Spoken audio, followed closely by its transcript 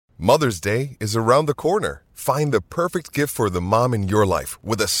Mother's Day is around the corner. Find the perfect gift for the mom in your life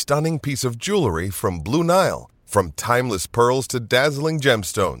with a stunning piece of jewelry from Blue Nile. From timeless pearls to dazzling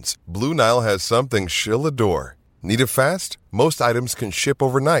gemstones, Blue Nile has something she'll adore. Need it fast? Most items can ship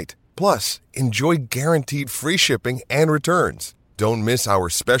overnight. Plus, enjoy guaranteed free shipping and returns. Don't miss our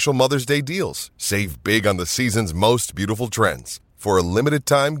special Mother's Day deals. Save big on the season's most beautiful trends. For a limited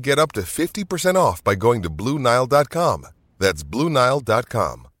time, get up to 50% off by going to BlueNile.com. That's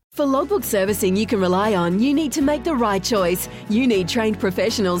BlueNile.com. For logbook servicing you can rely on, you need to make the right choice. You need trained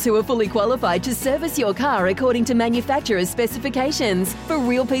professionals who are fully qualified to service your car according to manufacturer's specifications. For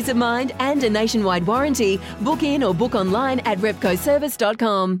real peace of mind and a nationwide warranty, book in or book online at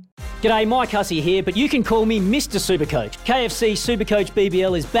repcoservice.com. G'day, Mike Hussey here, but you can call me Mr. Supercoach. KFC Supercoach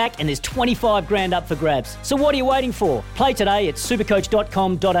BBL is back and there's 25 grand up for grabs. So what are you waiting for? Play today at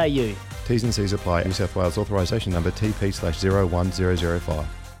supercoach.com.au. T's and C's apply. New South Wales authorisation number TP/01005.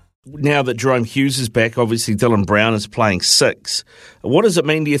 Now that Jerome Hughes is back, obviously Dylan Brown is playing 6. What does it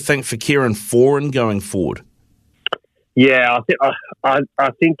mean, do you think, for Kieran Foran going forward? Yeah, I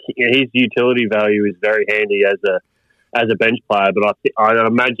think his utility value is very handy as a bench player, but I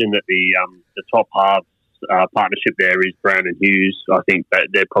imagine that the top halves partnership there is Brown and Hughes. I think that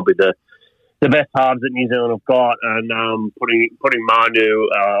they're probably the best halves that New Zealand have got, and putting Manu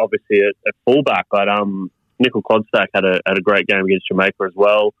obviously at fullback, but Nickel Clodstack had a great game against Jamaica as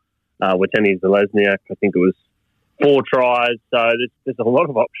well. Wateni Zelezniak, I think it was 4 tries. So there's a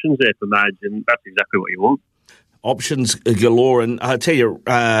lot of options there for Madge, and that's exactly what you want. Options galore, and I tell you,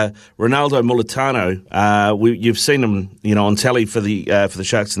 Ronaldo Mulitalo, you've seen him, on telly for the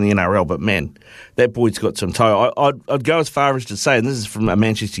Sharks in the NRL, but man, that boy's got some toe. I'd go as far as to say, and this is from a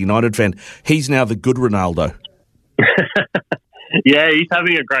Manchester United fan, he's now the good Ronaldo. Yeah, he's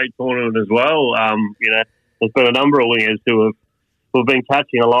having a great tournament as well. There's been a number of wingers who've been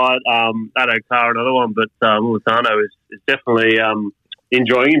catching a lot. Addo Carr, another one, but Mulitalo is definitely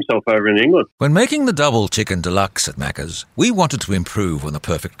enjoying himself over in England. When making the double chicken deluxe at Macca's, we wanted to improve on the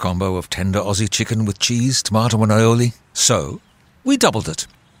perfect combo of tender Aussie chicken with cheese, tomato and aioli. So, we doubled it.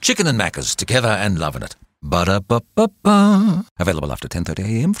 Chicken and Macca's, together and loving it. Ba-da-ba-ba-ba. Available after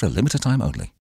 10:30am for a limited time only.